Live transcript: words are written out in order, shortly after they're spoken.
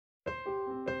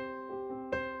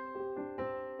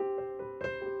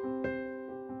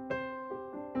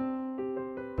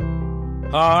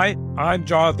Hi, I'm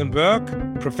Jonathan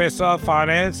Burke, Professor of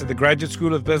Finance at the Graduate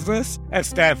School of Business at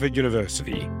Stanford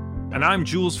University. And I'm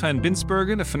Jules van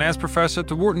Binsbergen, a finance professor at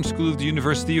the Wharton School of the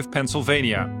University of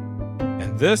Pennsylvania.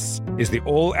 And this is the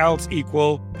All Else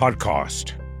Equal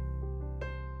podcast.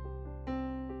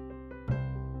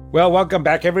 Well, welcome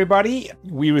back, everybody.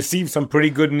 We received some pretty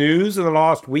good news in the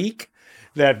last week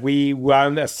that we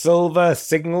won a Silver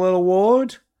Signal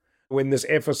Award. When this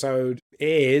episode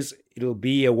airs, it'll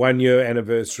be a one-year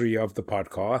anniversary of the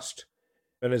podcast,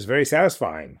 and it's very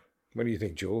satisfying. What do you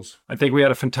think, Jules? I think we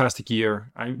had a fantastic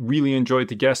year. I really enjoyed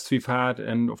the guests we've had,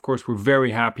 and of course, we're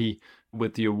very happy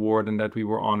with the award and that we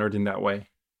were honored in that way.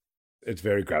 It's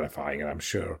very gratifying, and I'm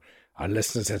sure our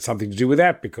listeners had something to do with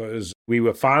that because we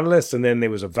were finalists, and then there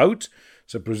was a vote,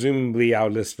 so presumably our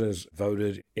listeners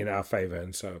voted in our favor,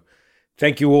 and so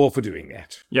thank you all for doing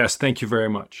that. Yes, thank you very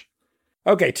much.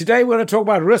 Okay, today we're going to talk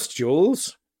about risk,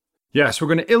 Jules. Yes, we're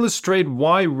going to illustrate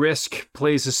why risk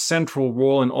plays a central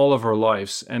role in all of our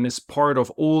lives and is part of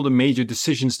all the major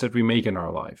decisions that we make in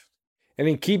our life. And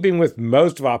in keeping with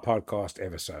most of our podcast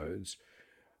episodes,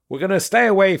 we're going to stay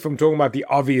away from talking about the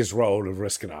obvious role of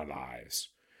risk in our lives,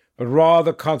 but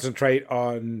rather concentrate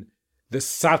on the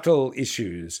subtle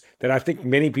issues that I think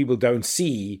many people don't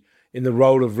see in the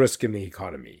role of risk in the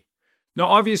economy. Now,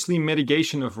 obviously,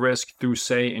 mitigation of risk through,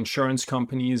 say, insurance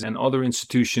companies and other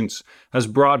institutions has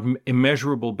brought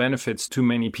immeasurable benefits to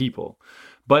many people.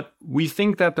 But we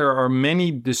think that there are many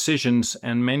decisions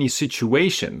and many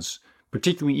situations,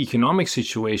 particularly economic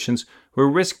situations, where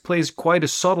risk plays quite a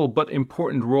subtle but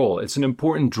important role. It's an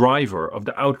important driver of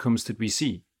the outcomes that we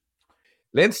see.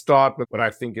 Let's start with what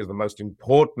I think is the most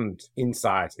important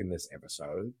insight in this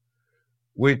episode,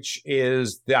 which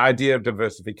is the idea of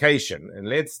diversification. And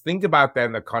let's think about that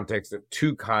in the context of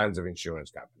two kinds of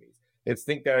insurance companies. Let's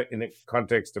think that in the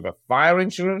context of a fire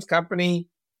insurance company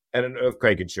and an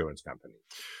earthquake insurance company.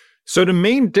 So the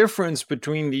main difference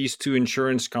between these two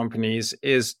insurance companies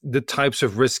is the types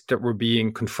of risk that we're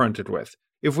being confronted with.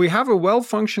 If we have a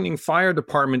well-functioning fire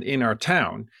department in our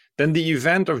town, then the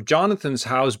event of Jonathan's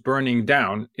house burning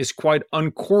down is quite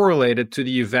uncorrelated to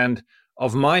the event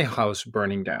of my house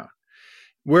burning down.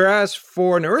 Whereas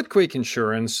for an earthquake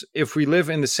insurance, if we live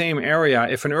in the same area,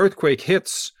 if an earthquake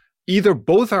hits, either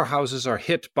both our houses are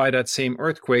hit by that same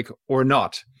earthquake or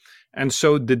not. And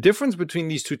so the difference between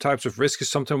these two types of risk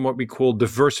is something what we call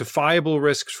diversifiable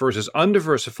risks versus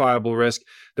undiversifiable risk.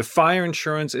 The fire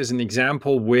insurance is an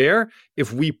example where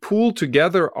if we pool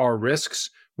together our risks,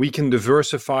 we can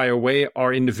diversify away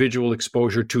our individual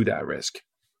exposure to that risk.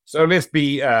 So let's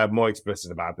be more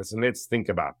explicit about this and let's think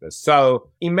about this. So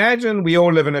imagine we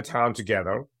all live in a town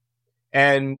together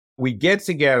and we get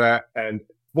together and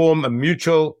form a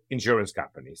mutual insurance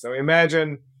company. So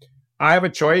imagine I have a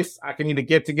choice. I can either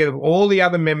get together with all the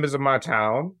other members of my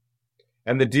town,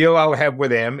 and the deal I'll have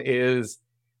with them is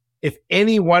if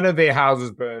any one of their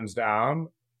houses burns down,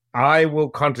 I will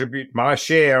contribute my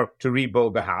share to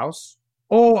rebuild the house,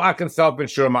 or I can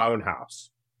self-insure my own house.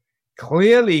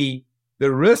 Clearly,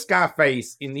 the risk I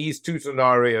face in these two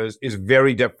scenarios is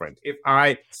very different. If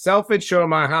I self-insure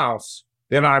my house,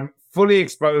 then I'm fully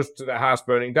exposed to the house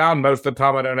burning down. Most of the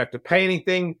time, I don't have to pay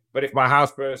anything. But if my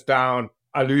house burns down,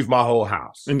 I lose my whole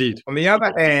house. Indeed. On the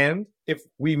other hand, if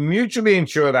we mutually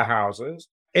insure the houses,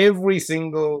 every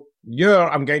single year,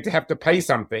 I'm going to have to pay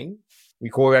something.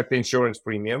 We call that the insurance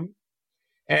premium.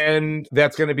 And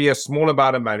that's going to be a small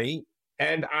amount of money.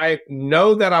 And I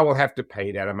know that I will have to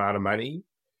pay that amount of money.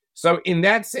 So in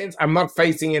that sense, I'm not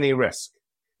facing any risk.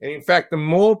 And in fact, the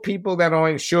more people that are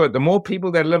insured, the more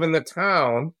people that live in the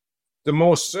town, the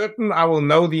more certain I will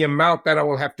know the amount that I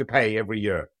will have to pay every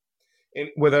year. And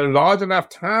with a large enough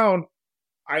town,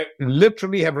 I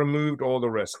literally have removed all the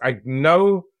risk. I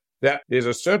know that there's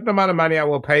a certain amount of money I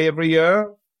will pay every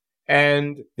year,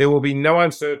 and there will be no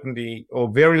uncertainty or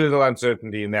very little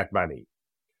uncertainty in that money.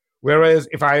 Whereas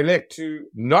if I elect to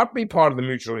not be part of the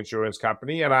mutual insurance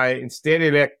company and I instead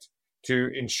elect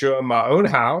to insure my own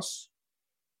house,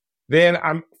 then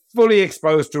I'm fully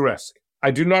exposed to risk. I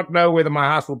do not know whether my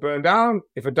house will burn down.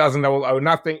 If it doesn't, I will owe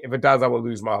nothing. If it does, I will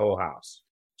lose my whole house.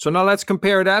 So now let's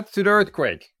compare that to the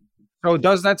earthquake. So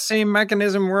does that same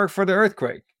mechanism work for the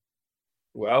earthquake?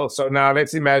 Well, so now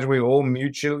let's imagine we all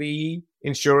mutually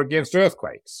insure against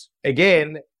earthquakes.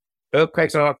 Again,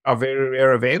 earthquakes are very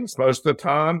rare events. Most of the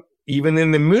time, even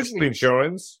in the mutual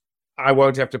insurance, I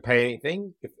won't have to pay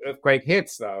anything. If the earthquake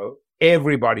hits, though,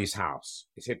 everybody's house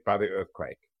is hit by the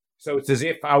earthquake. So it's as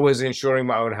if I was insuring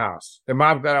my own house. The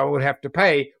amount that I would have to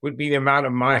pay would be the amount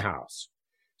of my house.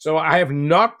 So I have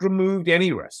not removed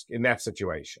any risk in that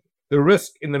situation. The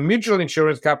risk in the mutual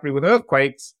insurance company with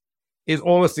earthquakes is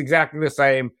almost exactly the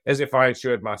same as if I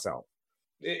insured myself.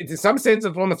 In some sense,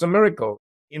 it's almost a miracle.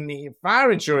 In the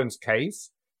fire insurance case,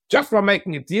 just by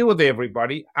making a deal with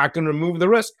everybody, I can remove the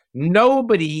risk.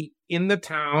 Nobody in the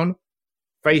town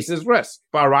faces risk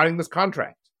by writing this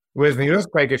contract. Whereas in the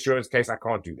earthquake insurance case, I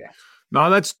can't do that. Now,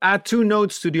 let's add two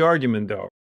notes to the argument, though.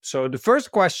 So the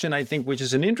first question, I think, which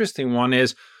is an interesting one,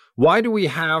 is why do we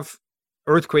have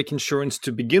earthquake insurance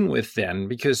to begin with then?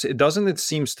 Because it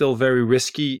seems still very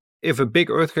risky. If a big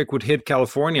earthquake would hit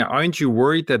California, aren't you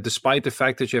worried that despite the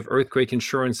fact that you have earthquake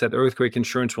insurance, that earthquake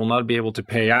insurance will not be able to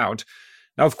pay out?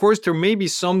 Now, of course, there may be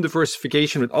some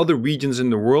diversification with other regions in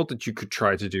the world that you could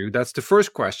try to do. That's the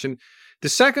first question. The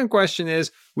second question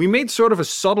is, we made sort of a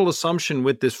subtle assumption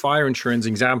with this fire insurance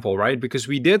example, right? Because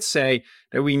we did say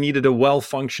that we needed a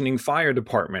well-functioning fire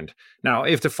department. Now,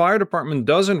 if the fire department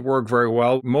doesn't work very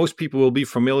well, most people will be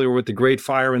familiar with the Great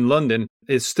Fire in London.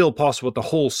 It's still possible that the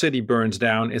whole city burns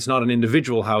down. It's not an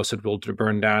individual house that will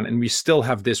burn down. And we still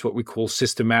have this, what we call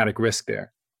systematic risk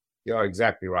there. You're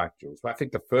exactly right, Jules. I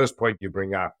think the first point you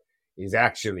bring up is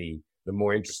actually the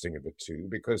more interesting of the two,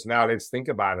 because now let's think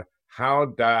about it. How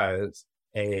does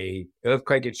a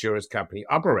earthquake insurance company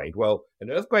operate? Well,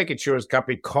 an earthquake insurance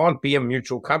company can't be a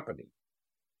mutual company.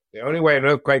 The only way an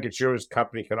earthquake insurance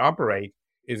company can operate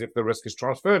is if the risk is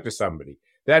transferred to somebody.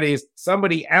 That is,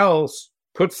 somebody else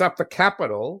puts up the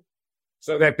capital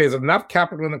so that there's enough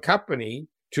capital in the company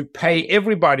to pay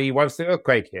everybody once the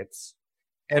earthquake hits.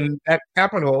 And that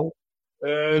capital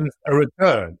earns a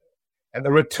return. And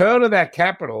the return of that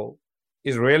capital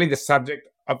is really the subject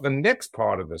of the next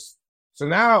part of this. So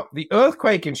now the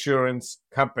earthquake insurance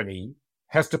company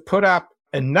has to put up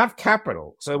enough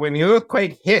capital. So when the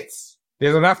earthquake hits,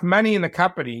 there's enough money in the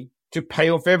company to pay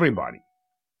off everybody.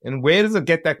 And where does it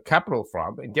get that capital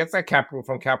from? It gets that capital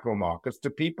from capital markets to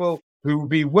people who would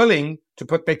be willing to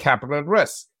put their capital at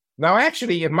risk. Now,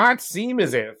 actually, it might seem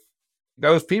as if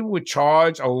those people would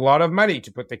charge a lot of money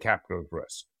to put their capital at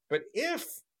risk. But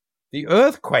if the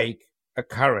earthquake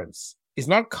occurrence is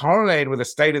not correlated with the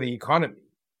state of the economy,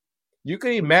 you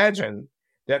can imagine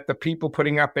that the people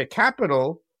putting up their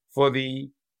capital for the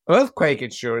earthquake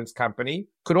insurance company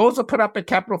could also put up their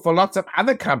capital for lots of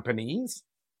other companies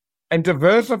and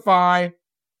diversify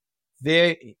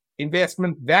their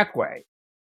investment that way.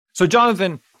 So,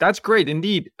 Jonathan, that's great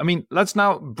indeed. I mean, let's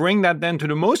now bring that then to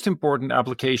the most important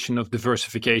application of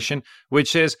diversification,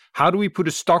 which is how do we put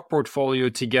a stock portfolio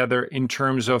together in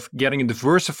terms of getting a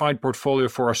diversified portfolio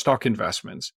for our stock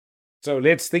investments? So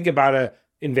let's think about an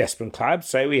investment club.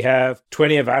 Say we have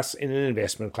 20 of us in an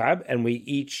investment club, and we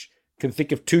each can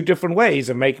think of two different ways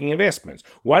of making investments.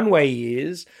 One way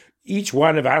is each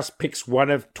one of us picks one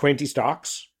of 20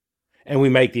 stocks and we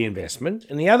make the investment.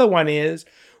 And the other one is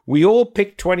we all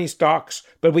pick 20 stocks,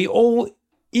 but we all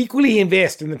equally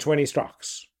invest in the 20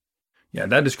 stocks. Yeah,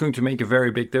 that is going to make a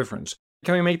very big difference.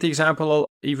 Can we make the example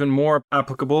even more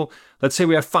applicable? Let's say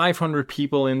we have 500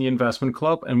 people in the investment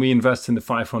club and we invest in the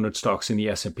 500 stocks in the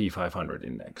S&P 500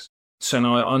 index. So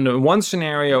now on the one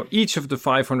scenario, each of the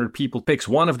 500 people picks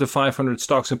one of the 500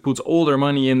 stocks and puts all their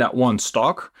money in that one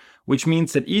stock, which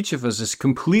means that each of us is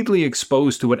completely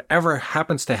exposed to whatever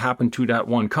happens to happen to that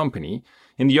one company.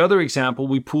 In the other example,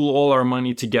 we pool all our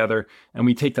money together and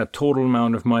we take that total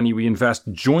amount of money, we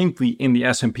invest jointly in the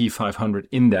S&P 500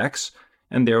 index,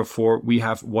 and therefore we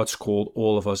have what's called,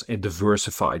 all of us, a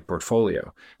diversified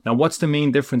portfolio. Now, what's the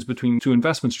main difference between two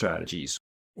investment strategies?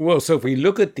 Well, so if we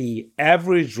look at the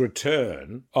average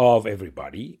return of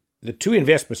everybody, the two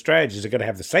investment strategies are going to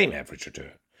have the same average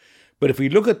return. But if we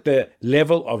look at the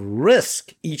level of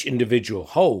risk each individual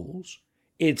holds,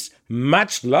 it's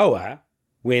much lower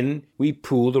when we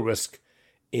pool the risk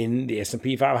in the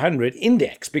S&P 500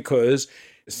 index, because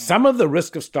some of the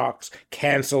risk of stocks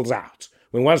cancels out.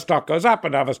 When one stock goes up,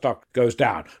 another stock goes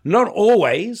down. Not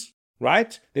always,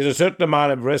 right? There's a certain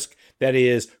amount of risk that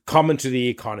is common to the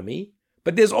economy,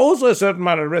 but there's also a certain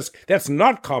amount of risk that's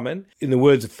not common, in the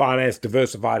words of finance,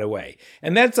 diversified away.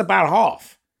 And that's about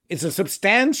half. It's a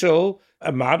substantial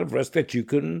amount of risk that you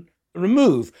can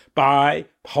remove by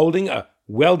holding a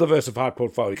well-diversified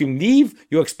portfolio. You can leave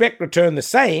your expect return the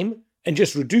same and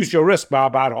just reduce your risk by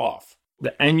about half.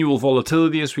 The annual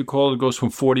volatility, as we call it, goes from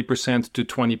 40% to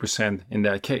 20% in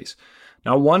that case.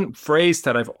 Now, one phrase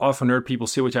that I've often heard people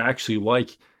say, which I actually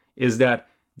like, is that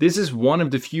this is one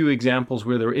of the few examples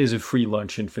where there is a free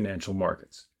lunch in financial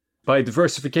markets. By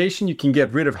diversification, you can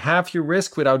get rid of half your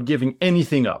risk without giving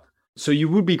anything up. So you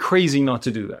would be crazy not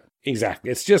to do that.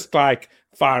 Exactly. It's just like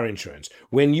fire insurance.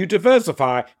 When you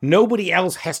diversify, nobody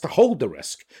else has to hold the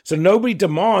risk. So nobody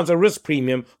demands a risk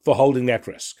premium for holding that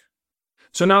risk.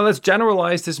 So now let's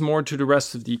generalize this more to the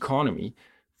rest of the economy.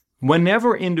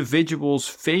 Whenever individuals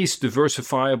face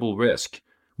diversifiable risk,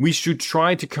 we should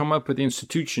try to come up with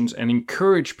institutions and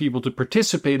encourage people to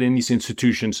participate in these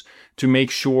institutions to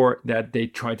make sure that they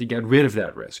try to get rid of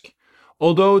that risk.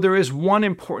 Although there is one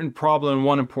important problem,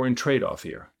 one important trade-off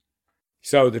here.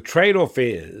 So the trade-off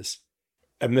is,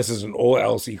 and this is an all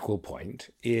else equal point,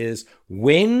 is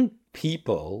when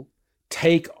people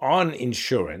take on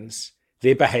insurance,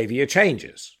 their behavior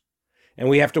changes. And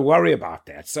we have to worry about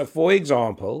that. So for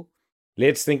example,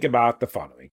 let's think about the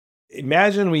following.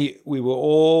 Imagine we were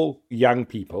all young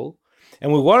people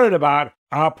and we're worried about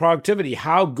our productivity.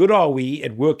 How good are we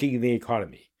at working in the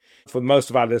economy? For most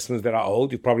of our listeners that are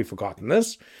old, you've probably forgotten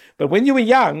this. But when you were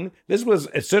young, this was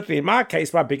certainly in my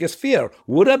case, my biggest fear.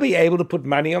 Would I be able to put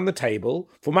money on the table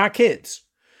for my kids?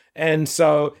 And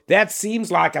so that seems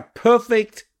like a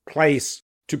perfect place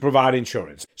to provide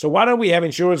insurance. So why don't we have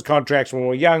insurance contracts when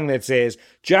we're young that says,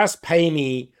 just pay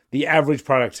me the average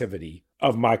productivity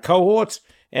of my cohorts,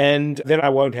 and then I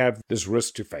won't have this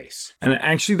risk to face. And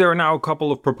actually, there are now a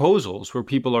couple of proposals where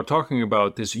people are talking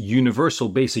about this universal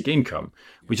basic income,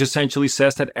 which essentially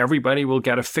says that everybody will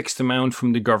get a fixed amount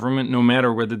from the government no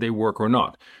matter whether they work or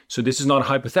not. So this is not a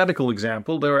hypothetical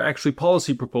example. There are actually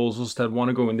policy proposals that want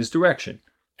to go in this direction.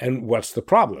 And what's the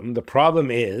problem? The problem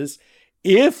is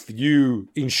if you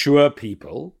insure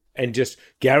people and just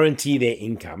guarantee their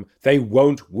income, they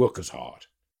won't work as hard.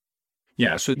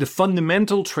 Yeah, so the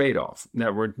fundamental trade-off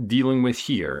that we're dealing with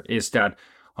here is that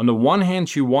on the one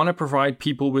hand, you want to provide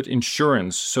people with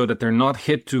insurance so that they're not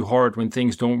hit too hard when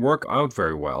things don't work out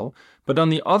very well. But on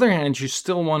the other hand, you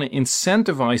still want to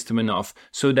incentivize them enough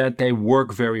so that they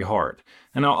work very hard.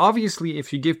 And now, obviously,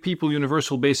 if you give people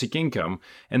universal basic income,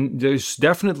 and there's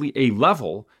definitely a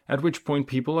level at which point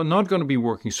people are not going to be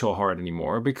working so hard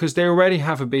anymore because they already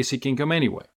have a basic income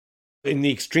anyway. In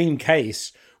the extreme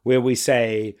case where we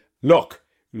say, look,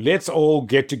 let's all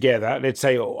get together. Let's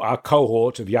say our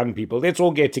cohort of young people, let's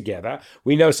all get together.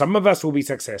 We know some of us will be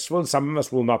successful and some of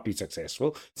us will not be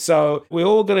successful. So we're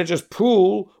all going to just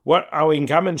pool what our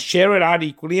income and share it out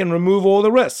equally and remove all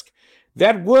the risk.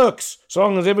 That works so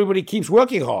long as everybody keeps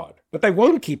working hard, but they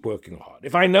won't keep working hard.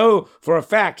 If I know for a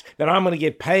fact that I'm going to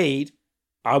get paid,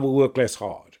 I will work less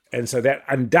hard. And so that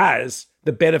undoes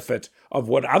the benefit of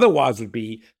what otherwise would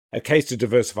be a case to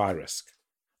diversify risk.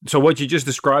 So what you just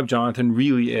described, Jonathan,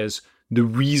 really is the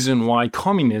reason why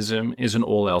communism is an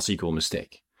all else equal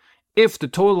mistake. If the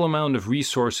total amount of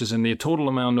resources and the total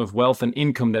amount of wealth and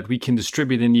income that we can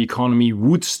distribute in the economy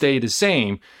would stay the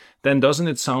same, then doesn't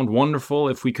it sound wonderful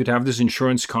if we could have this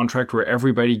insurance contract where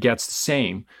everybody gets the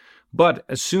same? But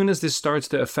as soon as this starts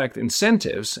to affect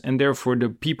incentives, and therefore the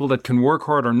people that can work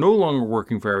hard are no longer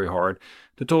working very hard,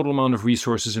 the total amount of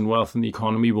resources and wealth in the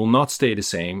economy will not stay the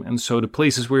same. And so the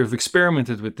places where we've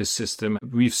experimented with this system,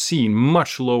 we've seen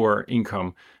much lower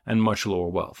income and much lower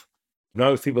wealth.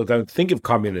 Most people don't think of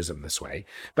communism this way,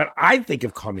 but I think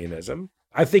of communism,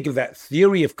 I think of that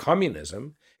theory of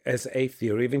communism as a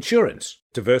theory of insurance,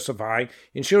 diversifying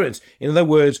insurance. In other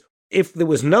words, if there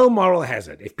was no moral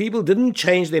hazard, if people didn't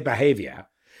change their behavior,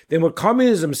 then what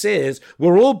communism says,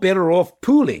 we're all better off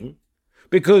pooling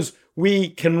because we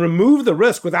can remove the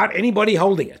risk without anybody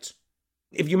holding it.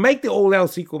 If you make the all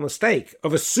else equal mistake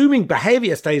of assuming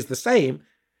behavior stays the same,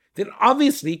 then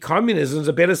obviously communism is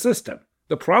a better system.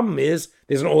 The problem is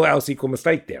there's an all else equal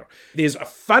mistake there. There's a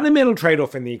fundamental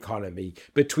trade-off in the economy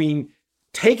between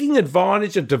taking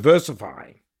advantage of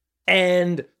diversifying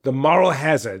and the moral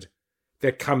hazard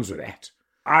that comes with that.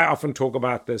 I often talk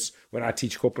about this when I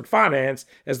teach corporate finance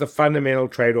as the fundamental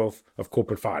trade-off of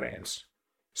corporate finance.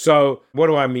 So what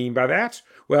do I mean by that?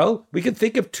 Well, we can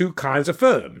think of two kinds of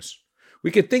firms.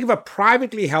 We could think of a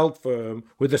privately held firm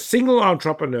with a single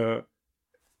entrepreneur.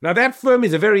 Now that firm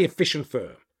is a very efficient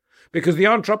firm because the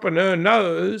entrepreneur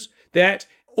knows that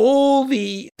all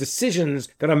the decisions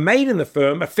that are made in the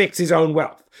firm affects his own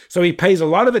wealth. So he pays a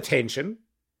lot of attention,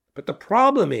 but the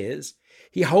problem is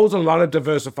he holds a lot of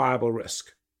diversifiable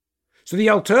risk. So the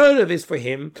alternative is for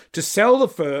him to sell the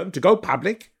firm, to go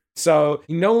public. So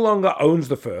he no longer owns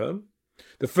the firm.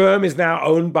 The firm is now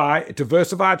owned by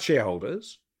diversified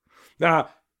shareholders. Now,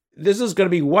 this is going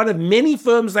to be one of many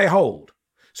firms they hold.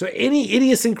 So any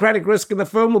idiosyncratic risk in the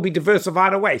firm will be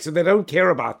diversified away. So they don't care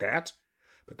about that.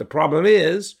 But the problem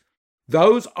is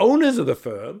those owners of the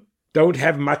firm don't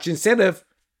have much incentive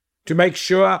to make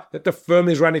sure that the firm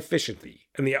is run efficiently.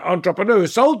 And the entrepreneur who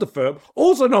sold the firm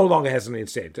also no longer has an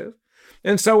incentive.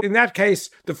 And so in that case,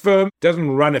 the firm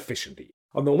doesn't run efficiently.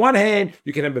 On the one hand,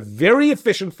 you can have a very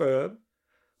efficient firm,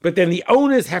 but then the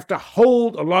owners have to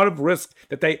hold a lot of risk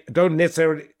that they don't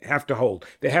necessarily have to hold.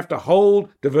 They have to hold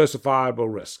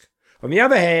diversifiable risk. On the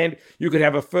other hand, you could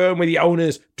have a firm where the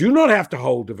owners do not have to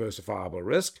hold diversifiable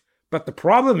risk, but the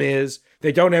problem is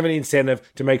they don't have any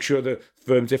incentive to make sure the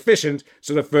firm's efficient,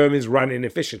 so the firm is run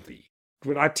inefficiently.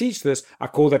 When I teach this, I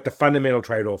call that the fundamental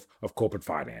trade-off of corporate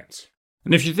finance.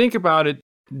 And if you think about it,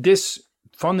 this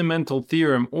fundamental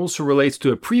theorem also relates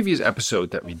to a previous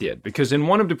episode that we did, because in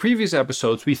one of the previous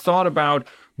episodes, we thought about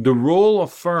the role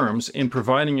of firms in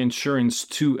providing insurance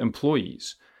to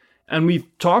employees. And we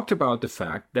talked about the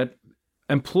fact that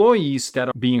employees that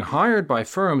are being hired by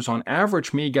firms on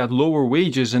average may get lower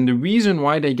wages. And the reason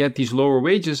why they get these lower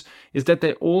wages is that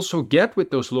they also get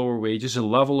with those lower wages a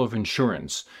level of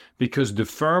insurance, because the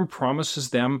firm promises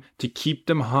them to keep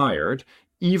them hired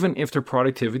even if their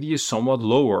productivity is somewhat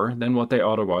lower than what they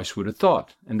otherwise would have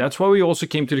thought. And that's why we also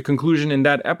came to the conclusion in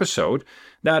that episode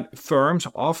that firms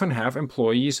often have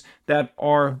employees that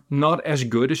are not as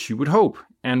good as you would hope.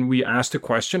 And we asked the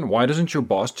question, why doesn't your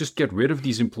boss just get rid of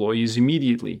these employees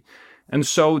immediately? And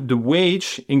so the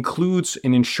wage includes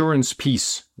an insurance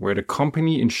piece where the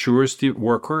company insures the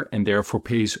worker and therefore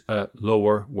pays a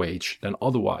lower wage than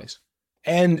otherwise.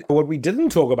 And what we didn't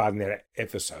talk about in that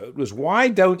episode was, why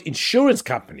don't insurance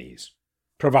companies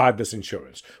provide this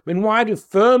insurance? I mean, why do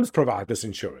firms provide this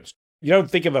insurance? You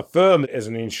don't think of a firm as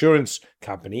an insurance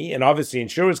company, and obviously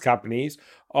insurance companies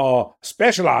are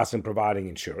specialized in providing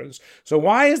insurance. So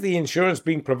why is the insurance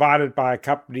being provided by a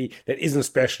company that isn't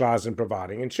specialized in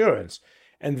providing insurance?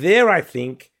 And there, I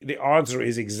think the answer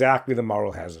is exactly the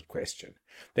moral hazard question.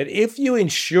 That if you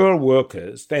insure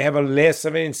workers, they have a less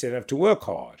of an incentive to work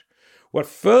hard. What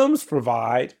firms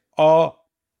provide are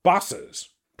bosses,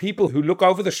 people who look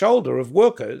over the shoulder of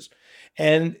workers,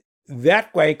 and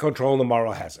that way control the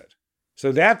moral hazard.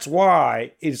 So that's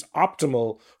why it's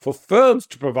optimal for firms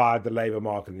to provide the labor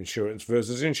market insurance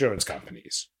versus insurance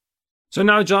companies. So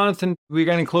now, Jonathan, we're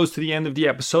getting close to the end of the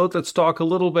episode. Let's talk a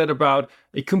little bit about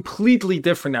a completely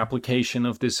different application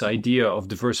of this idea of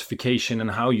diversification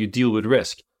and how you deal with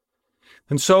risk.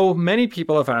 And so many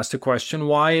people have asked the question,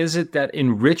 why is it that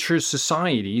in richer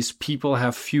societies, people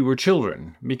have fewer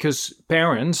children? Because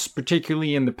parents,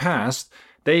 particularly in the past,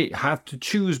 they have to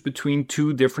choose between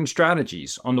two different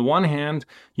strategies. On the one hand,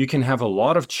 you can have a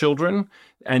lot of children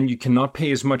and you cannot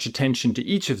pay as much attention to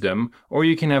each of them, or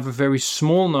you can have a very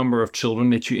small number of children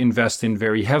that you invest in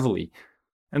very heavily.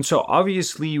 And so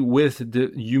obviously with the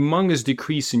humongous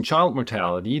decrease in child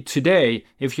mortality, today,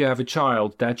 if you have a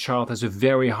child, that child has a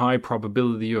very high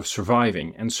probability of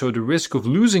surviving. And so the risk of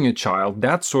losing a child,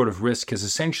 that sort of risk has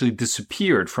essentially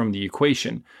disappeared from the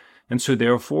equation. And so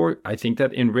therefore, I think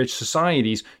that in rich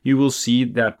societies, you will see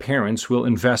that parents will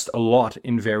invest a lot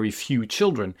in very few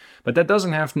children. But that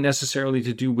doesn't have necessarily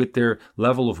to do with their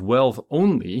level of wealth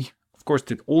only. Of course,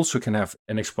 it also can have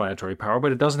an explanatory power,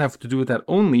 but it doesn't have to do with that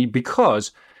only,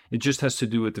 because it just has to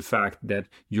do with the fact that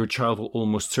your child will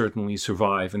almost certainly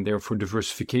survive, and therefore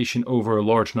diversification over a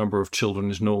large number of children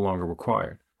is no longer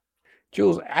required.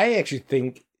 Jules, I actually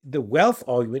think the wealth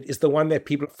argument is the one that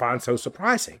people find so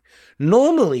surprising.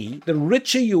 Normally, the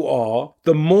richer you are,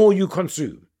 the more you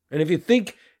consume. And if you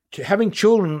think having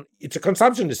children, it's a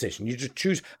consumption decision. You just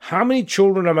choose, how many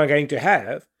children am I going to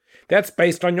have? That's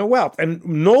based on your wealth. And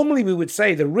normally we would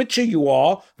say the richer you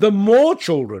are, the more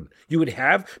children you would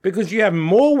have, because you have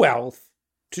more wealth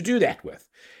to do that with.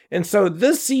 And so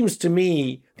this seems to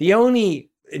me the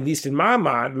only, at least in my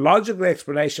mind, logical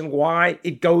explanation why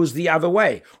it goes the other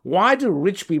way. Why do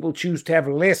rich people choose to have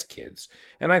less kids?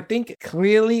 And I think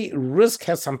clearly risk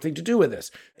has something to do with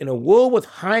this. In a world with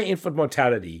high infant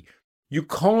mortality, you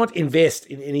can't invest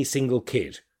in any single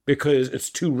kid, because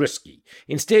it's too risky.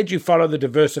 Instead, you follow the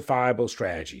diversifiable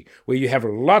strategy, where you have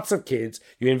lots of kids,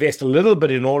 you invest a little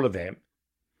bit in all of them,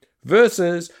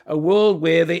 versus a world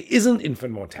where there isn't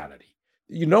infant mortality.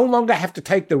 You no longer have to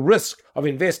take the risk of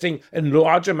investing a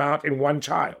large amount in one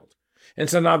child. And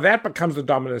so now that becomes the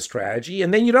dominant strategy,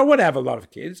 and then you don't want to have a lot of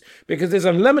kids, because there's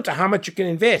a limit to how much you can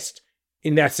invest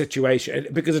in that situation,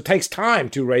 because it takes time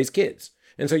to raise kids.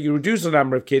 And so you reduce the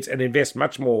number of kids and invest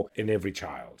much more in every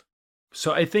child.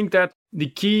 So I think that the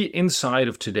key insight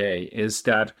of today is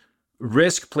that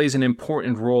risk plays an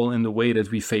important role in the way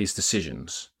that we face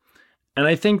decisions. And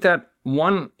I think that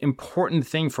one important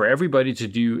thing for everybody to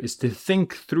do is to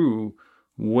think through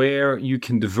where you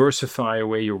can diversify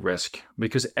away your risk.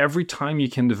 Because every time you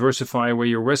can diversify away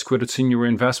your risk, whether it's in your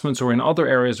investments or in other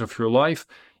areas of your life,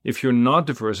 if you're not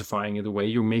diversifying it away,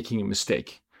 you're making a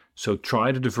mistake. So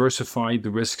try to diversify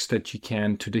the risks that you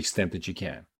can to the extent that you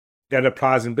can. That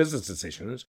applies in business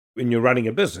decisions. When you're running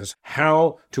a business,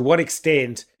 to what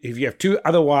extent, if you have two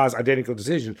otherwise identical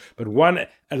decisions, but one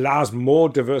allows more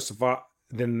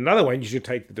then another one, you should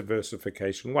take the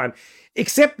diversification one,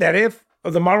 except that if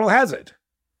of the moral hazard.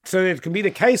 So it can be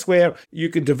the case where you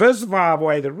can diversify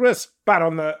away the risk, but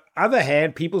on the other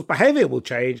hand, people's behavior will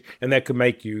change and that could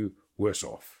make you worse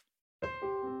off.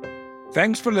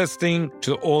 Thanks for listening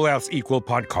to the All Else Equal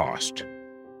podcast.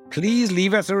 Please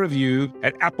leave us a review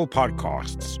at Apple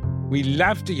Podcasts. We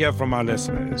love to hear from our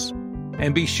listeners.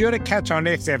 And be sure to catch our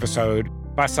next episode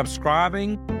by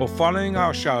subscribing or following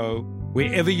our show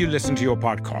wherever you listen to your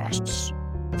podcasts.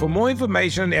 For more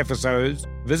information and episodes,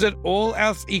 visit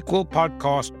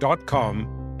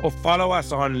allelseequalpodcast.com or follow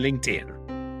us on LinkedIn.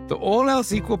 The All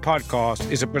Else Equal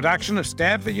podcast is a production of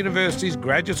Stanford University's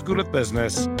Graduate School of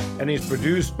Business and is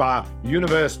produced by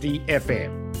University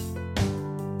FM.